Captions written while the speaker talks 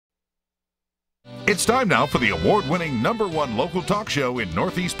It's time now for the award-winning #1 local talk show in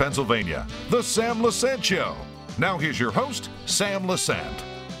Northeast Pennsylvania, The Sam Lesante Show. Now here's your host, Sam Lesante.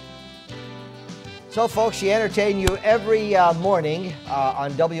 So, folks, she entertains you every morning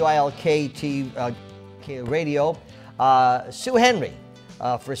on WILK radio. Sue Henry,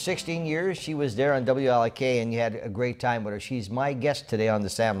 for 16 years, she was there on WILK, and you had a great time with her. She's my guest today on the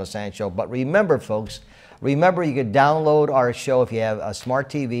Sam Lesante Show. But remember, folks, you can download our show if you have a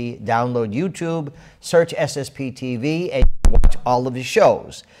smart TV. Download YouTube, search SSP TV, and you can watch all of the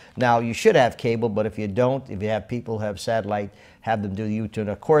shows. Now, you should have cable, but if you don't, if you have people who have satellite, have them do YouTube.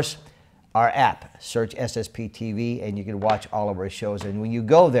 And of course, our app, search SSP TV, and you can watch all of our shows. And when you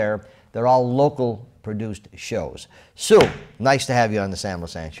go there, they're all local produced shows. Sue, nice to have you on the Sam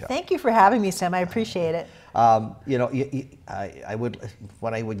Lesante Show. Thank you for having me, Sam. I appreciate it. You know, I would,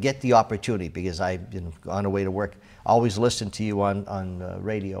 when I would get the opportunity, because I've been on the way to work, always listen to you on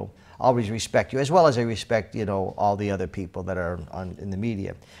radio, always respect you, as well as I respect, you know, all the other people that are in the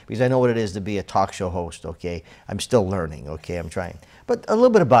media, because I know what it is to be a talk show host, okay? I'm still learning, okay? I'm trying. But a little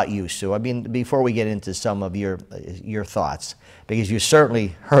bit about you, Sue. I mean, before we get into some of your thoughts, because you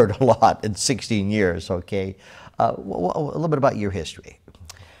certainly heard a lot in 16 years, okay? A little bit about your history.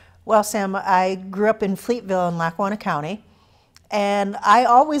 Well, Sam, I grew up in Fleetville in Lackawanna County, and I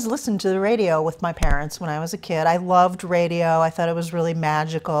always listened to the radio with my parents when I was a kid. I loved radio. I thought it was really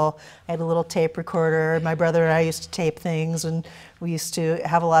magical. I had a little tape recorder. My brother and I used to tape things, and we used to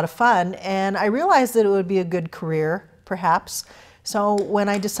have a lot of fun. And I realized that it would be a good career, perhaps. So when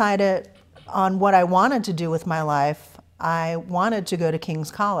I decided on what I wanted to do with my life, I wanted to go to King's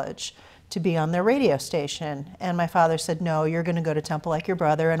College to be on their radio station. And my father said, no, you're going to go to Temple like your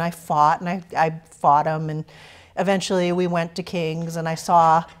brother. And I fought, and I fought him. And eventually we went to King's, and I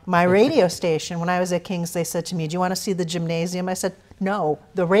saw my radio station. When I was at King's, they said to me, do you want to see the gymnasium? I said, no,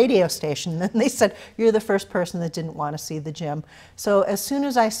 the radio station. And they said, you're the first person that didn't want to see the gym. So as soon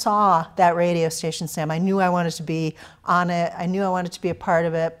as I saw that radio station, Sam, I knew I wanted to be on it. I knew I wanted to be a part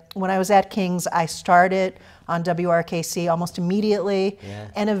of it. When I was at King's, I started on WRKC almost immediately. Yeah.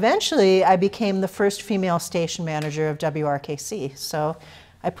 And eventually I became the first female station manager of WRKC. So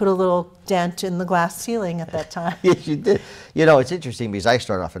I put a little dent in the glass ceiling at that time. Yes, you did. You know, it's interesting because I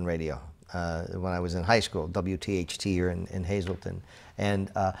started off in radio when I was in high school, WTHT here in Hazleton. And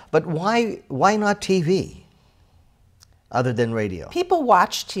but why not TV other than radio? People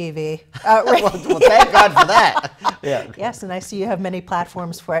watch TV. well, thank God for that. Yeah. Yes, and I see you have many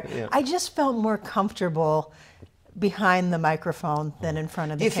platforms for it. Yeah. I just felt more comfortable behind the microphone than in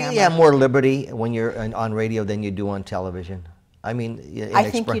front of the camera. Do you feel you have more liberty when you're on radio than you do on television? I mean, I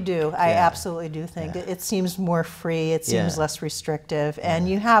think you do. I absolutely do think it seems more free. It seems less restrictive, and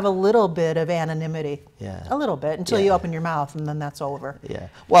you have a little bit of anonymity. Yeah, a little bit until you open your mouth, and then that's over. Yeah.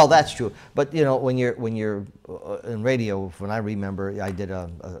 Well, that's true. But you know, when you're in radio, when I remember, I did a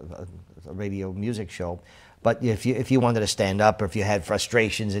radio music show. But if you wanted to stand up, or if you had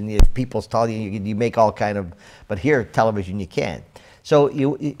frustrations, and if people told you, you make all kind of. But here, television, you can't. So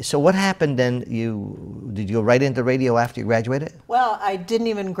what happened then? Did you go right into radio after you graduated? Well, I didn't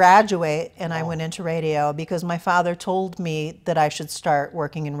even graduate, and I went into radio because my father told me that I should start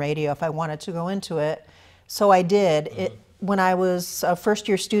working in radio if I wanted to go into it. So I did. When I was a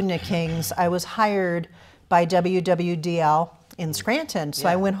first-year student at King's, I was hired by WWDL in Scranton. So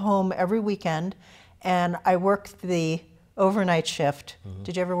I went home every weekend, and I worked the overnight shift.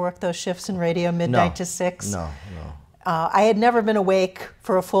 Did you ever work those shifts in radio, midnight to 6? No. I had never been awake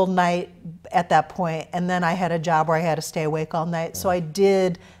for a full night at that point, and then I had a job where I had to stay awake all night. So I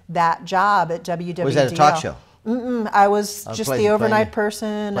did that job at WWDL. Was that a talk show? I was just the overnight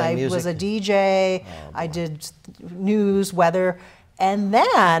person. I was a DJ. I did news, weather. And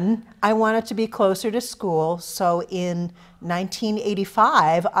then I wanted to be closer to school. So in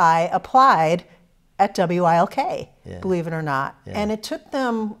 1985, I applied at WILK, believe it or not. Yeah. And it took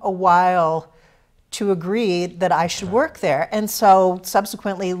them a while to agree that I should work there. And so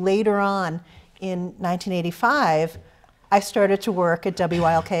subsequently, later on in 1985, I started to work at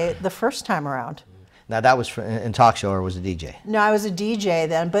WILK the first time around. Now that was in talk show, or was a DJ? No, I was a DJ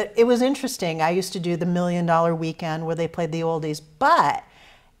then, but it was interesting. I used to do the $1 Million Weekend where they played the oldies, but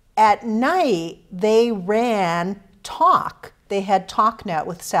at night they ran talk. They had TalkNet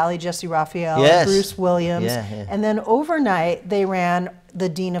with Sally Jesse Raphael and Bruce Williams. And then overnight they ran the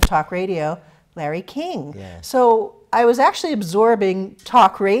Dean of Talk Radio, Larry King. So I was actually absorbing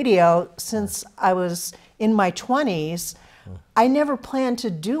talk radio since I was in my 20s. I never planned to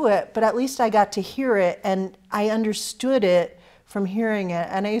do it, but at least I got to hear it, and I understood it from hearing it.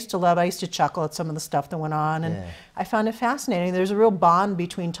 And I used to chuckle at some of the stuff that went on, and I found it fascinating. There's a real bond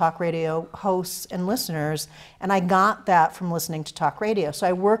between talk radio hosts and listeners, and I got that from listening to talk radio. So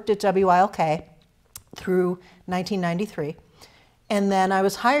I worked at WILK through 1993, and then I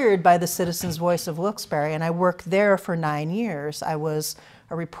was hired by the Citizens Voice of Wilkes-Barre, and I worked there for 9 years. I was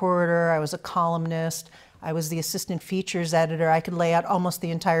a reporter, I was a columnist, I was the assistant features editor. I could lay out almost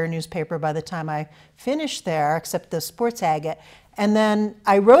the entire newspaper by the time I finished there, except the sports agate. And then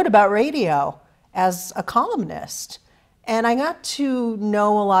I wrote about radio as a columnist. And I got to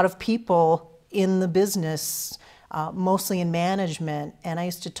know a lot of people in the business, mostly in management. And I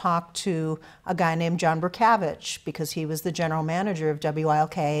used to talk to a guy named John Burkavich because he was the general manager of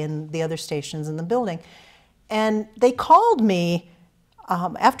WILK and the other stations in the building. And they called me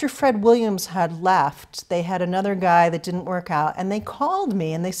after Fred Williams had left. They had another guy that didn't work out, and they called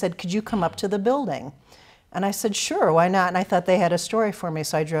me and they said, could you come up to the building? And I said, sure, why not? And I thought they had a story for me,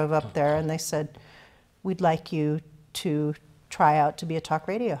 so I drove up there, and they said, we'd like you to try out to be a talk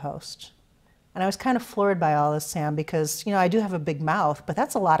radio host. And I was kind of floored by all this, Sam, because, you know, I do have a big mouth, but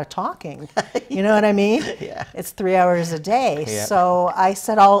that's a lot of talking. You know what I mean? Yeah. It's 3 hours a day. Yeah. So I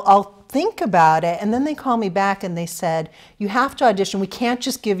said, I'll think about it. And then they called me back and they said, you have to audition. We can't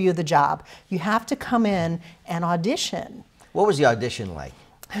just give you the job. You have to come in and audition. What was the audition like?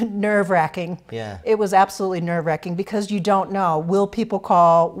 Nerve-wracking. Yeah. It was absolutely nerve-wracking because you don't know. Will people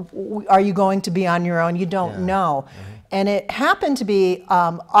call? Are you going to be on your own? You don't know. And it happened to be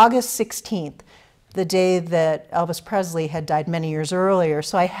August 16th, the day that Elvis Presley had died many years earlier.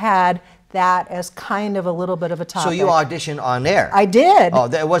 So I had that as kind of a little bit of a topic. So you auditioned on air? I did.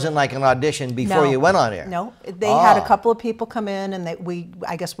 Oh, it wasn't like an audition before you went on air? No, they had a couple of people come in, and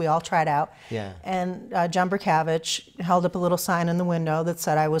I guess we all tried out. Yeah. And John Burkavich held up a little sign in the window that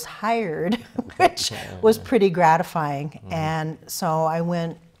said I was hired, which was pretty gratifying. And so I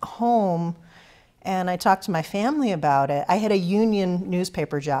went home and I talked to my family about it. I had a union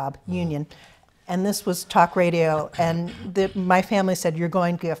newspaper job, union, and this was talk radio, and my family said, you're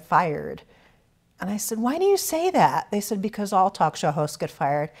going to get fired. And I said, why do you say that? They said, because all talk show hosts get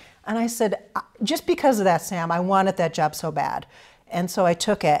fired. And I said, just because of that, Sam, I wanted that job so bad. And so I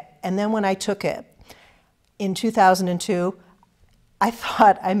took it. And then when I took it in 2002, I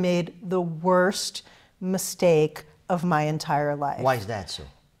thought I made the worst mistake of my entire life. Why is that so?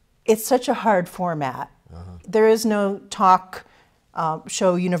 It's such a hard format. There is no talk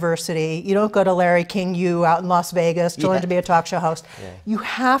show university. You don't go to Larry King U out in Las Vegas to learn to be a talk show host. You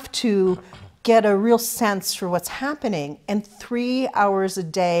have to get a real sense for what's happening. And 3 hours a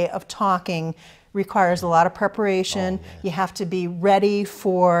day of talking requires a lot of preparation. You have to be ready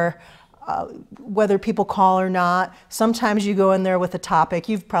for whether people call or not. Sometimes you go in there with a topic.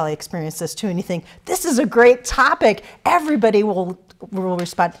 You've probably experienced this too, and you think, this is a great topic. Everybody will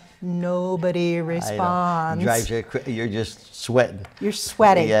respond. Nobody responds. You're just sweating. You're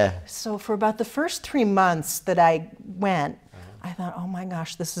sweating. Yeah. So for about the first 3 months that I went, I thought, oh my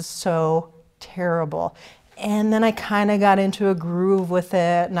gosh, this is so terrible. And then I kind of got into a groove with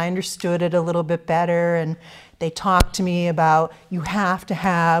it, and I understood it a little bit better. And they talked to me about, you have to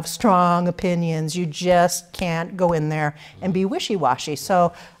have strong opinions. You just can't go in there and be wishy-washy.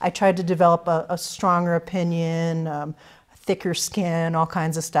 So I tried to develop a stronger opinion, thicker skin, all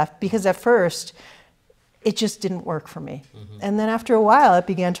kinds of stuff, because at first it just didn't work for me. And then after a while it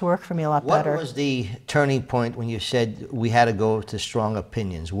began to work for me a lot better. What was the turning point when you said we had to go to strong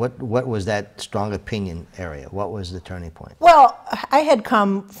opinions? What was that strong opinion area? What was the turning point? Well, I had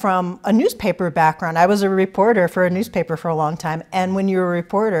come from a newspaper background. I was a reporter for a newspaper for a long time, and when you're a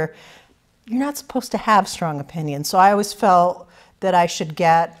reporter, you're not supposed to have strong opinions. So I always felt that I should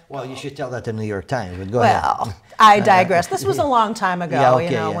get... Well, you should tell that to the New York Times, but go ahead. Well, I digress. This was a long time ago,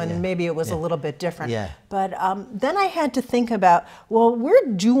 when maybe it was a little bit different. But then I had to think about, well, where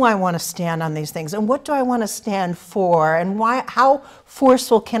do I want to stand on these things? And what do I want to stand for? And why? How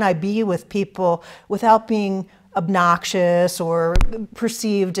forceful can I be with people without being obnoxious or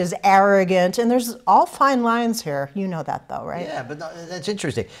perceived as arrogant? And there's all fine lines here. You know that, though, right? Yeah, but that's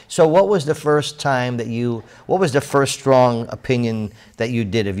interesting. So what was the first time that what was the first strong opinion that you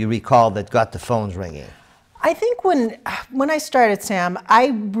did, if you recall, that got the phones ringing? I think when I started, Sam, I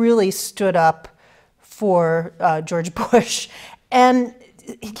really stood up for George Bush. And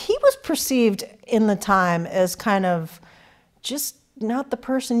he was perceived in the time as kind of just not the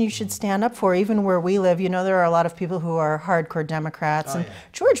person you should stand up for, even where we live. You know, there are a lot of people who are hardcore Democrats. And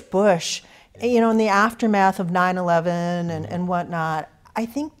George Bush, you know, in the aftermath of 9/11 and whatnot, I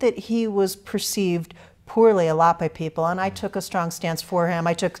think that he was perceived poorly a lot by people, and I took a strong stance for him.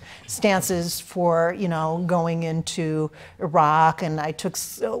 I took stances for, you know, going into Iraq, and I took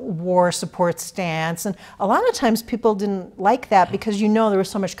war support stance, and a lot of times people didn't like that because, you know, there was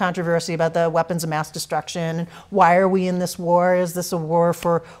so much controversy about the weapons of mass destruction, and why are we in this war? Is this a war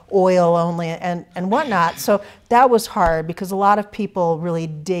for oil only, and whatnot? So that was hard because a lot of people really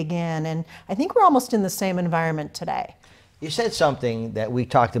dig in, and I think we're almost in the same environment today. You said something that we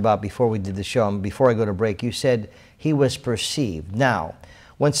talked about before we did the show, and before I go to break, you said he was perceived. Now,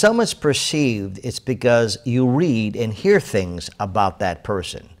 when someone's perceived, it's because you read and hear things about that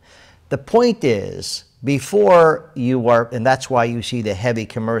person. The point is, before you are, and that's why you see the heavy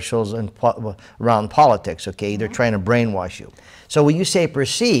commercials around politics, okay? They're trying to brainwash you. So when you say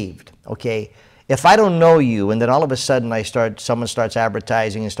perceived, okay, if I don't know you and then all of a sudden someone starts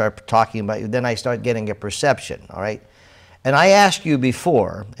advertising and start talking about you, then I start getting a perception, all right? And I asked you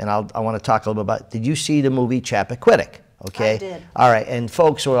before, and I want to talk a little bit about, did you see the movie Chappaquiddick? Okay. I did. All right, and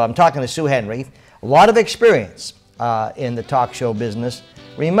folks, so I'm talking to Sue Henry, a lot of experience in the talk show business.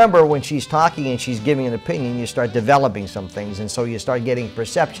 Remember, when she's talking and she's giving an opinion, you start developing some things, and so you start getting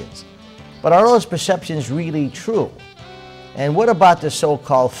perceptions. But are those perceptions really true? And what about the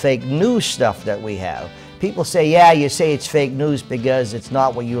so-called fake news stuff that we have? People say, yeah, you say it's fake news because it's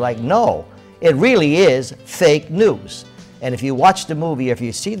not what you like. No, it really is fake news. And if you watch the movie, or if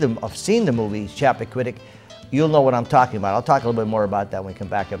you've seen the movie Chappaquiddick, you'll know what I'm talking about. I'll talk a little bit more about that when we come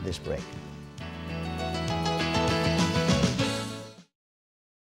back up this break.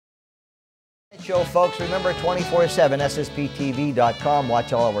 Show, folks. Remember, 24/7, ssptv.com.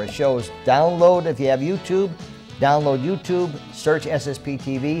 Watch all of our shows. Download, if you have YouTube, download YouTube, search SSP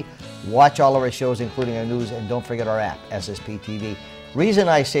TV. Watch all of our shows, including our news, and don't forget our app, SSP TV. Reason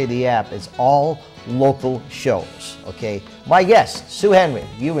I say the app is all local shows, okay? My guest, Sue Henry,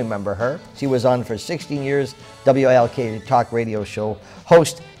 you remember her. She was on for 16 years, WILK talk radio show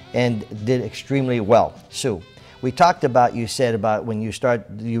host, and did extremely well. Sue, we talked about, you said about when you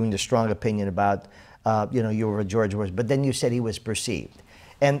start doing the strong opinion about, you know, you were a George Bush, but then you said he was perceived.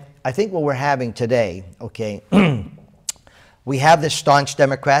 And I think what we're having today, okay, we have the staunch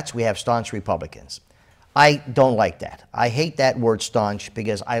Democrats, we have staunch Republicans. I don't like that. I hate that word staunch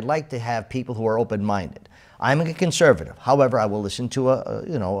because I like to have people who are open-minded. I'm a conservative. However, I will listen to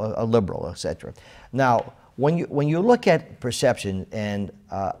a liberal, etc. Now, when you look at perception, and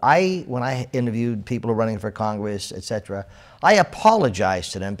when I interviewed people who are running for Congress, etc., I apologize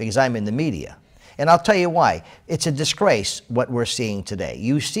to them because I'm in the media. And I'll tell you why. It's a disgrace what we're seeing today.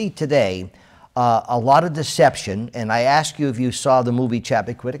 You see today a lot of deception, and I ask you if you saw the movie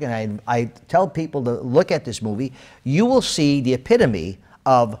Chappaquiddick, and I tell people to look at this movie. You will see the epitome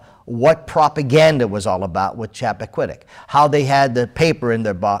of what propaganda was all about with Chappaquiddick, how they had the paper in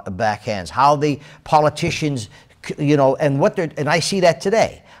their backhands, how the politicians, you know, and I see that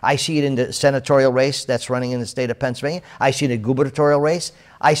today. I see it in the senatorial race that's running in the state of Pennsylvania. I see it in the gubernatorial race.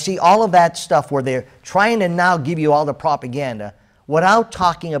 I see all of that stuff where they're trying to now give you all the propaganda without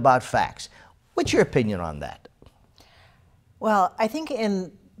talking about facts. What's your opinion on that? Well, I think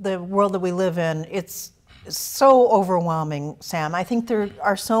in the world that we live in, it's so overwhelming, Sam. I think there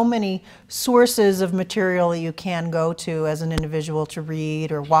are so many sources of material that you can go to as an individual to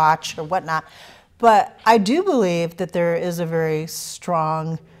read or watch or whatnot. But I do believe that there is a very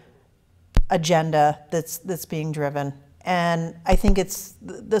strong agenda that's being driven. And I think it's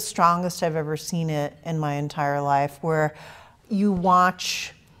the strongest I've ever seen it in my entire life, where you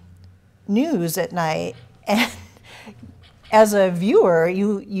watch news at night, and as a viewer,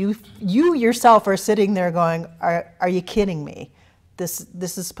 you yourself are sitting there going, are you kidding me? This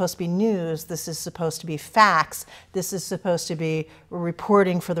is supposed to be news. This is supposed to be facts. This is supposed to be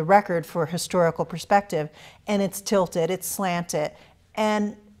reporting for the record for historical perspective, and it's tilted, it's slanted.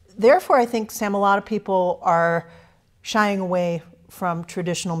 And therefore, I think, Sam, a lot of people are shying away from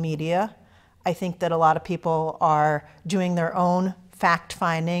traditional media. I think that a lot of people are doing their own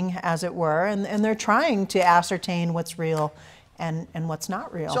fact-finding, as it were, and they're trying to ascertain what's real and what's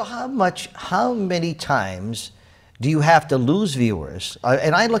not real. So how many times do you have to lose viewers?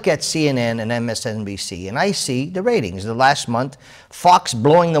 And I look at CNN and MSNBC, and I see the ratings. The last month, Fox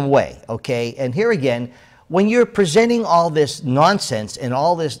blowing them away, okay? And here again, when you're presenting all this nonsense and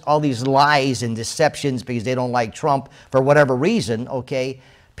all these lies and deceptions because they don't like Trump for whatever reason, okay,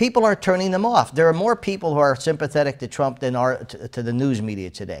 people are turning them off. There are more people who are sympathetic to Trump than are to the news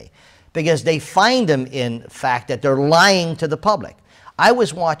media today, because they find them in fact that they're lying to the public. I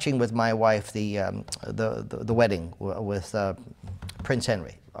was watching with my wife the wedding with Prince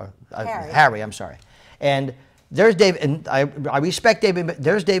Henry, or Harry, I'm sorry. And there's David, and I respect David.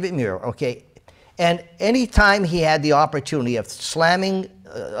 There's David Muir, okay. And anytime he had the opportunity of slamming,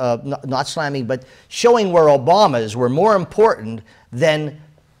 not slamming, but showing where Obamas were more important than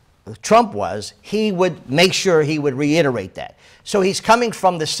Trump was, he would make sure he would reiterate that. So he's coming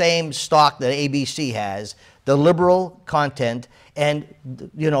from the same stock that ABC has, the liberal content. And,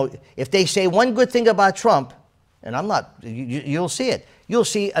 you know, if they say one good thing about Trump, and I'm not, you'll see it. You'll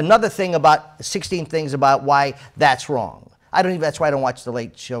see another thing about 16 things about why that's wrong. I don't even, that's why I don't watch the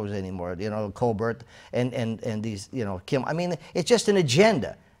late shows anymore, you know, Colbert and these, you know, Kim. I mean, it's just an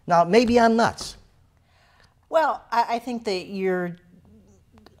agenda. Now, maybe I'm nuts. Well, I think that you're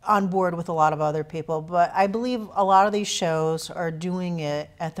on board with a lot of other people, but I believe a lot of these shows are doing it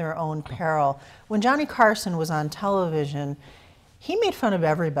at their own peril. When Johnny Carson was on television, he made fun of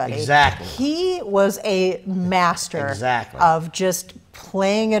everybody. Exactly. He was a master exactly. of just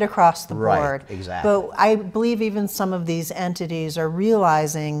playing it across the board. Right, exactly. But I believe even some of these entities are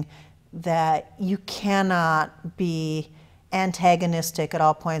realizing that you cannot be antagonistic at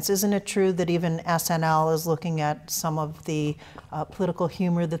all points. Isn't it true that even SNL is looking at some of the political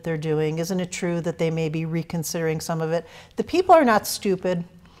humor that they're doing? Isn't it true that they may be reconsidering some of it? The people are not stupid,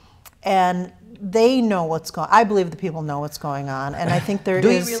 and they know what's going on. I believe the people know what's going on, and I think there Do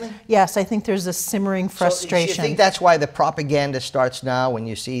is. you really? Yes, I think there's a simmering frustration. So you think that's why the propaganda starts now? When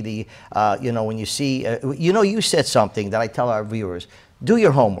you see the, you know, when you see, you know, you said something that I tell our viewers. Do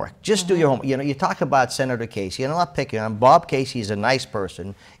your homework. Just do your homework. You know, you talk about Senator Casey, and I'm not picking on Bob Casey. Is a nice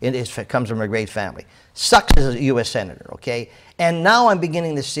person. It comes from a great family. Sucks as a U.S. senator, okay? And now I'm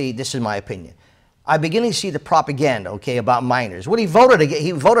beginning to see. This is my opinion. I'm beginning to see the propaganda, okay, about minors. When he voted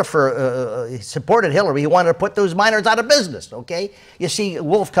for, he supported Hillary. He wanted to put those minors out of business, okay? You see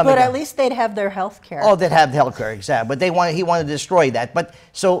Wolf coming. But at down. least they'd have their health care. Oh, they'd have health care, exactly. But he wanted to destroy that. But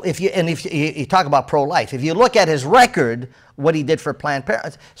so if you talk about pro-life, if you look at his record, what he did for Planned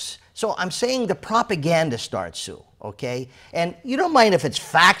Parenthood. So I'm saying the propaganda starts, Sue, okay? And you don't mind if it's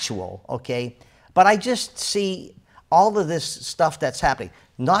factual, okay? But I just see all of this stuff that's happening.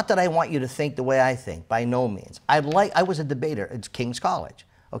 Not that I want you to think the way I think, by no means. I was a debater at King's College,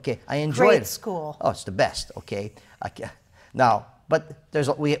 okay? I enjoyed it. Great school. Oh, it's the best, okay? Now, but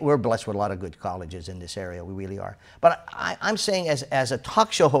we're blessed with a lot of good colleges in this area. We really are. But I'm saying as a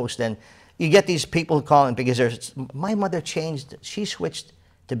talk show host, and you get these people calling because my mother changed. She switched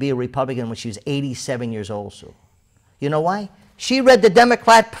to be a Republican when she was 87 years old, Sue. You know why? She read the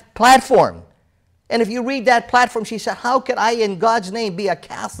Democrat platform. And if you read that platform, she said, how could I, in God's name, be a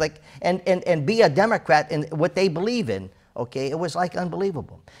Catholic and be a Democrat in what they believe in? Okay, it was like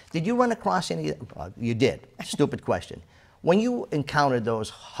unbelievable. Did you run across any, you did, stupid question. When you encountered those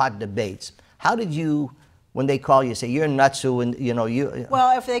hot debates, how did you, when they call you, say, you're nuts, Sue, and you know, you...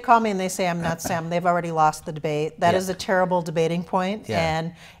 Well, if they call me and they say I'm nuts, Sam, they've already lost the debate. That is a terrible debating point. Yeah.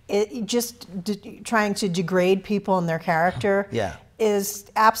 And it just trying to degrade people and their character is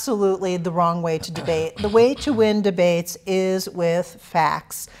absolutely the wrong way to debate. The way to win debates is with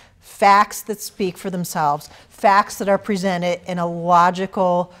facts. Facts that speak for themselves. Facts that are presented in a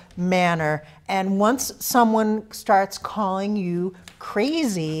logical manner. And once someone starts calling you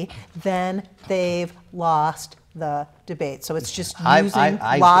crazy, then they've lost the debate. So it's just using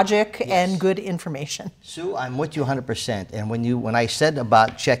logic and good information. Sue, I'm with you 100%. And when I said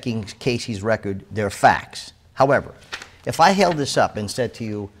about checking Casey's record, they're facts. However, if I held this up and said to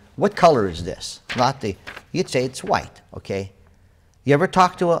you, what color is this? You'd say it's white, okay? You ever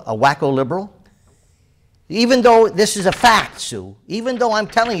talk to a wacko liberal? Even though this is a fact, Sue, even though I'm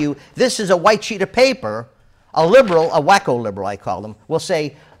telling you this is a white sheet of paper, a liberal, a wacko liberal I call them, will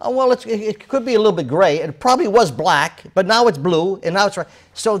say, oh, well, it could be a little bit gray. It probably was black, but now it's blue, and now it's right.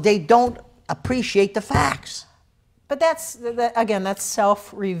 So they don't appreciate the facts. But again, that's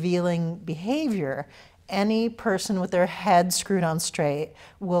self-revealing behavior. Any person with their head screwed on straight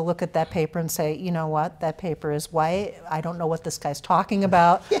will look at that paper and say, you know what, that paper is white. I don't know what this guy's talking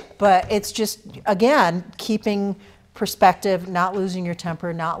about. But it's just, again, keeping perspective, not losing your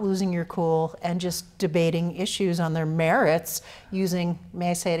temper, not losing your cool, and just debating issues on their merits using,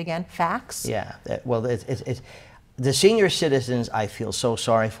 may I say it again, facts? Yeah, well, the senior citizens I feel so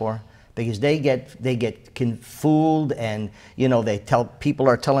sorry for, because they get fooled, and you know people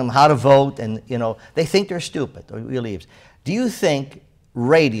are telling them how to vote, and you know they think they're stupid. It really is. Do you think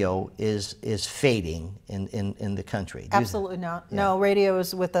radio is fading in the country? Absolutely not. Yeah. No, radio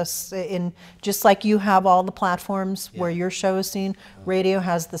is with us in just like you have all the platforms where your show is seen. Radio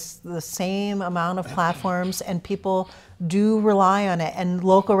has the same amount of platforms, and people do rely on it. And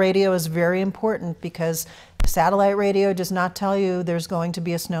local radio is very important because Satellite radio does not tell you there's going to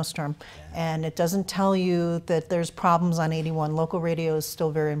be a snowstorm, and it doesn't tell you that there's problems on 81. Local radio is still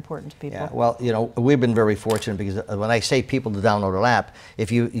very important to people. Yeah, well, you know, we've been very fortunate because when I say people to download our app,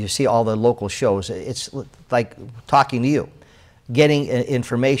 if you see all the local shows, it's like talking to you, getting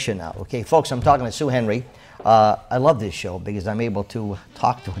information out. Okay, folks, I'm talking to Sue Henry. I love this show because I'm able to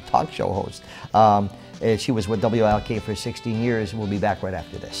talk to a talk show host. She was with WILK for 16 years. We'll be back right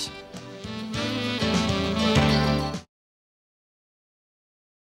after this.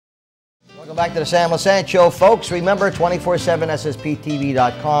 Welcome back to the Sam Lesante Show, folks. Remember,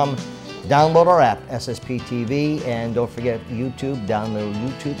 247SSPTV.com. Download our app, SSPTV, and don't forget YouTube. Download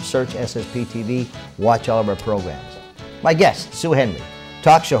YouTube, search SSPTV, watch all of our programs. My guest, Sue Henry,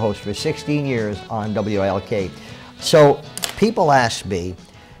 talk show host for 16 years on WILK. So people ask me,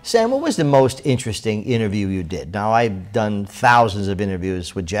 Sam, what was the most interesting interview you did? Now, I've done thousands of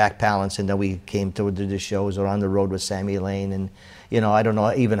interviews with Jack Palance, and then we came to the shows or on the road with Sammy Lane, and you know, I don't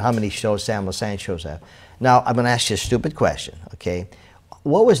know even how many shows Sam Lesante shows have. Now, I'm going to ask you a stupid question, okay?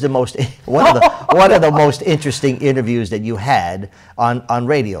 What was the most one of the most interesting interviews that you had on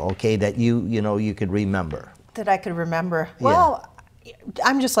radio, okay, that you could remember? That I could remember. Yeah. Well,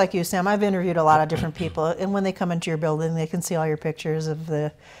 I'm just like you, Sam. I've interviewed a lot of different people, and when they come into your building, they can see all your pictures of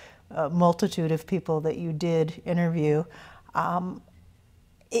the multitude of people that you did interview.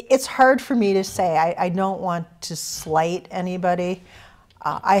 It's hard for me to say. I don't want to slight anybody.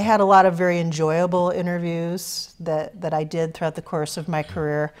 I had a lot of very enjoyable interviews that I did throughout the course of my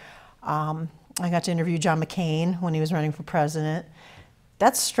career. I got to interview John McCain when he was running for president.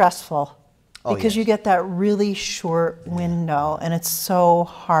 That's stressful because you get that really short window, and it's so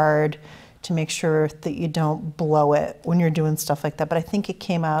hard to make sure that you don't blow it when you're doing stuff like that. But I think it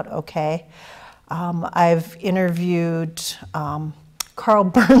came out okay. I've interviewed Carl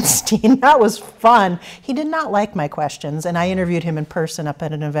Bernstein. That was fun. He did not like my questions, and I interviewed him in person up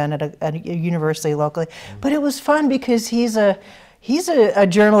at an event at a university locally. But it was fun because he's a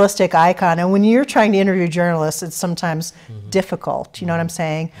journalistic icon, and when you're trying to interview journalists, it's sometimes difficult. You know what I'm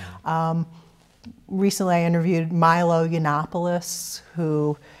saying? Recently, I interviewed Milo Yiannopoulos,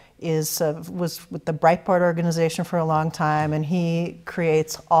 who was with the Breitbart organization for a long time, and he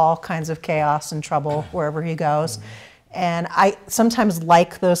creates all kinds of chaos and trouble wherever he goes. And I sometimes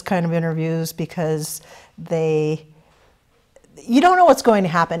like those kind of interviews because you don't know what's going to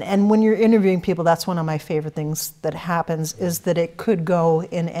happen. And when you're interviewing people, that's one of my favorite things that happens, is that it could go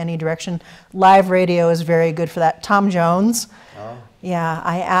in any direction. Live radio is very good for that. Tom Jones. Oh. Yeah,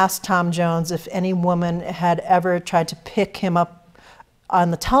 I asked Tom Jones if any woman had ever tried to pick him up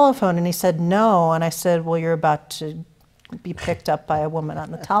on the telephone, and he said no. And I said, well, you're about to be picked up by a woman on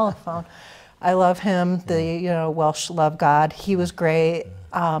the telephone. I love him, the Welsh love God. He was great.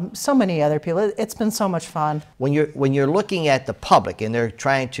 So many other people. It's been so much fun. When you're looking at the public and they're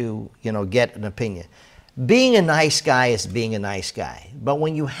trying to get an opinion, being a nice guy is being a nice guy. But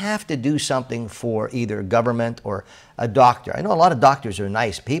when you have to do something for either government or a doctor, I know a lot of doctors are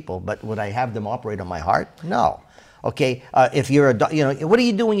nice people, but would I have them operate on my heart? No. Okay. If you're what do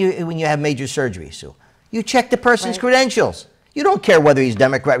you do when you have major surgery, Sue? You check the person's credentials. You don't care whether he's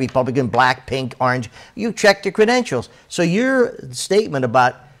Democrat, Republican, black, pink, orange. You check the credentials. So your statement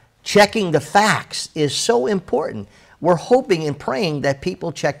about checking the facts is so important. We're hoping and praying that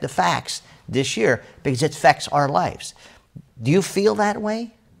people check the facts this year because it affects our lives. Do you feel that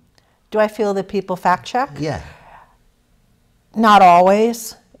way? Do I feel that people fact check? Yeah. Not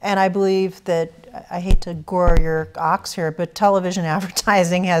always. And I believe that, I hate to gore your ox here, but television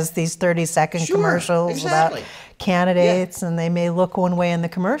advertising has these 30-second commercials about candidates, and they may look one way in the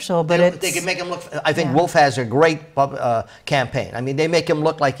commercial, but they can make him look. I think Wolf has a great campaign. I mean, they make him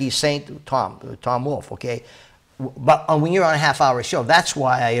look like he's Saint Tom Wolf. Okay, but when you're on a half-hour show, that's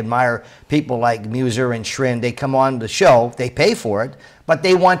why I admire people like Muser and Schrin. They come on the show, they pay for it, but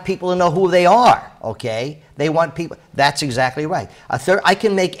they want people to know who they are. Okay, they want people. That's exactly right. I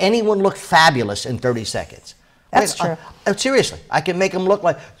can make anyone look fabulous in 30 seconds. That's true. Seriously, I can make them look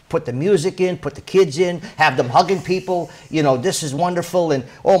like, put the music in, put the kids in, have them hugging people, this is wonderful, and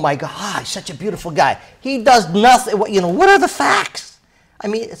oh my God, he's such a beautiful guy. He does nothing, what are the facts? I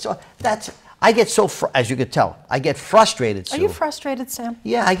mean, I get so, as you could tell, I get frustrated, Sue. Are you frustrated, Sam?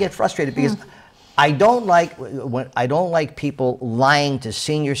 Yeah, I get frustrated because I don't like people lying to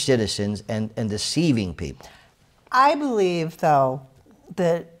senior citizens and deceiving people. I believe, though,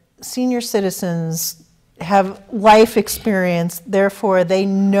 that senior citizens have life experience, therefore they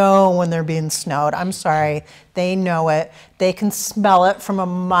know when they're being snowed. I'm sorry, they know it. They can smell it from a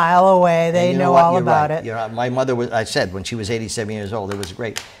mile away. They know all about it. You know, my mother was, I said, when she was 87 years old, it was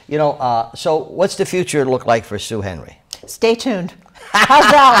great. You know, so what's the future look like for Sue Henry? Stay tuned.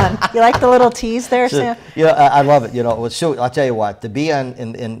 How's that one? You like the little tease there, Sam? Yeah, I love it. You know, with Sue, I'll tell you what, to be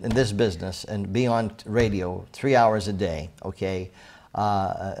in this business and be on radio 3 hours a day, okay,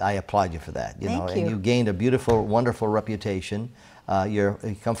 I applaud you for that. You know, and you gained a beautiful, wonderful reputation. You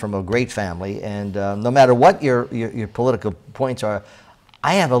come from a great family, and no matter what your political points are,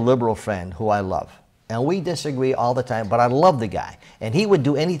 I have a liberal friend who I love. And we disagree all the time, but I love the guy. And he would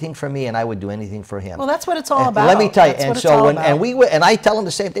do anything for me, and I would do anything for him. Well, that's what it's all about. Let me tell you. That's and so and I tell him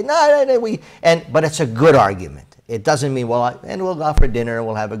the same thing. But it's a good argument. It doesn't mean, well, and we'll go out for dinner and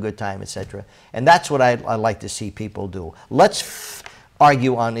we'll have a good time, etc. And that's what I like to see people do. Let's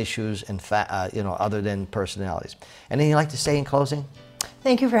argue on issues and you know, other than personalities. Anything you'd like to say in closing?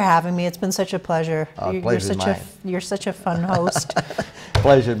 Thank you for having me. It's been such a pleasure. You're such a fun host.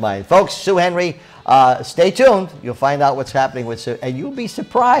 Pleasure mine. Folks, Sue Henry, stay tuned. You'll find out what's happening with Sue, and you'll be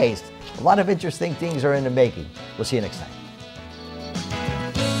surprised. A lot of interesting things are in the making. We'll see you next time.